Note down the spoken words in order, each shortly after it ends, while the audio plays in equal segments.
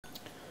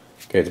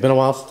Okay, it's been a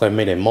while since I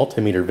made a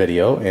multimeter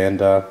video, and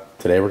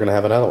today we're going to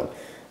have another one.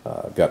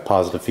 I've got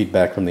positive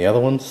feedback from the other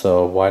one,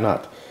 so why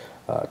not?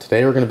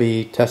 Today we're going to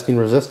be testing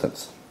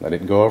resistance. I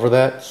didn't go over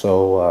that,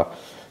 so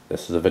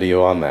this is a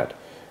video on that.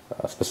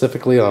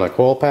 Specifically on a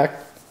coil pack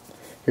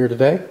here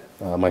today.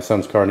 My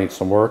son's car needs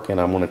some work,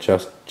 and I'm going to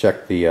just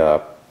check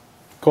the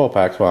coil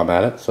packs while I'm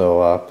at it,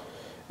 so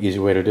easy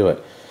way to do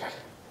it.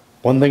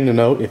 One thing to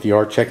note, if you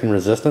are checking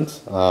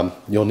resistance,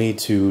 you'll need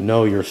to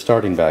know your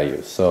starting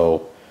values.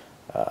 So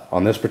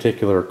on this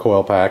particular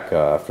coil pack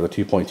for the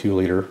 2.2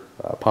 liter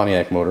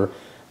Pontiac motor,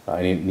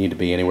 I need to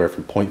be anywhere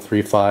from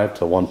 0.35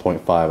 to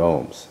 1.5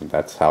 ohms.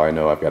 That's how I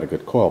know I've got a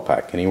good coil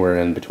pack. Anywhere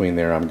in between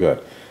there, I'm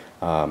good.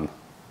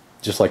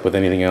 Just like with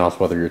anything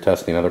else, whether you're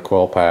testing other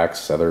coil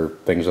packs, other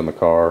things in the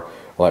car,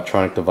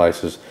 electronic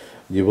devices,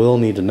 you will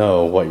need to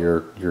know what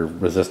your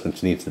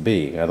resistance needs to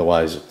be.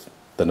 Otherwise,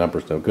 the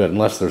number's no good.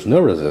 Unless there's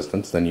no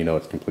resistance, then you know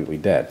it's completely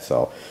dead.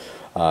 So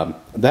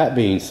that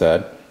being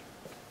said,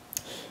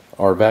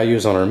 our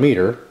values on our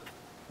meter,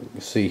 you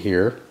can see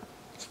here,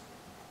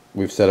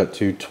 we've set it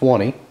to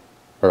 200.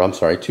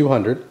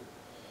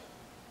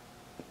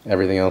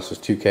 Everything else is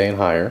 2K and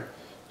higher,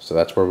 so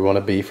that's where we want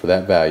to be for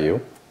that value.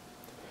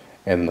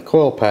 And the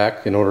coil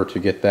pack, in order to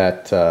get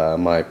that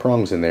my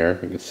prongs in there,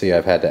 you can see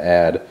I've had to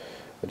add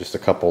just a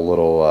couple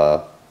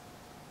little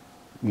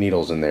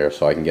needles in there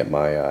so I can get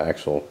my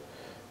actual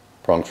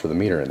prongs for the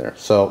meter in there.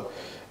 So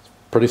it's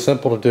pretty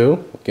simple to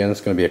do. Again,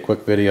 it's going to be a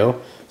quick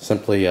video.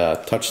 Simply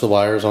touch the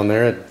wires on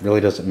there. It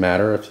really doesn't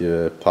matter if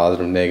you're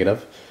positive or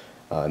negative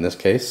in this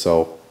case,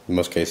 so in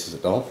most cases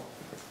it don't.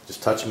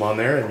 Just touch them on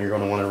there and you're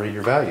going to want to read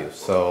your values.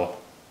 So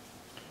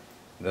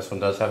this one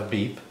does have a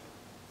beep.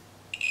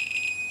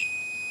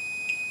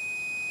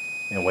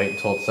 And wait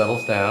until it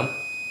settles down.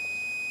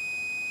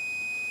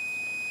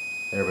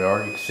 There we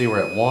are. You can see we're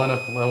at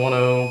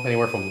 1.0,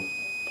 anywhere from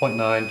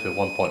 0.9 to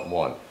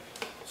 1.1.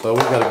 So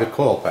we've got a good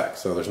coil pack,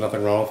 so there's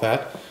nothing wrong with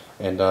that.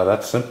 And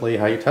that's simply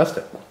how you test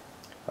it.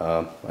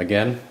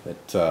 Again,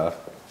 it's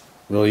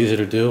real easy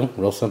to do,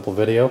 real simple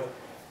video.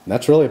 And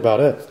that's really about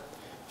it.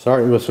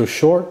 Sorry it was so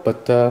short,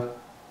 but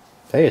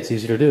hey, it's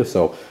easy to do.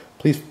 So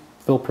please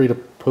feel free to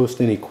post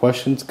any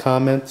questions,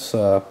 comments,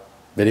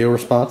 video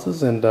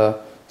responses, and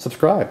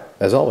subscribe.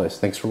 As always,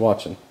 thanks for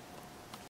watching.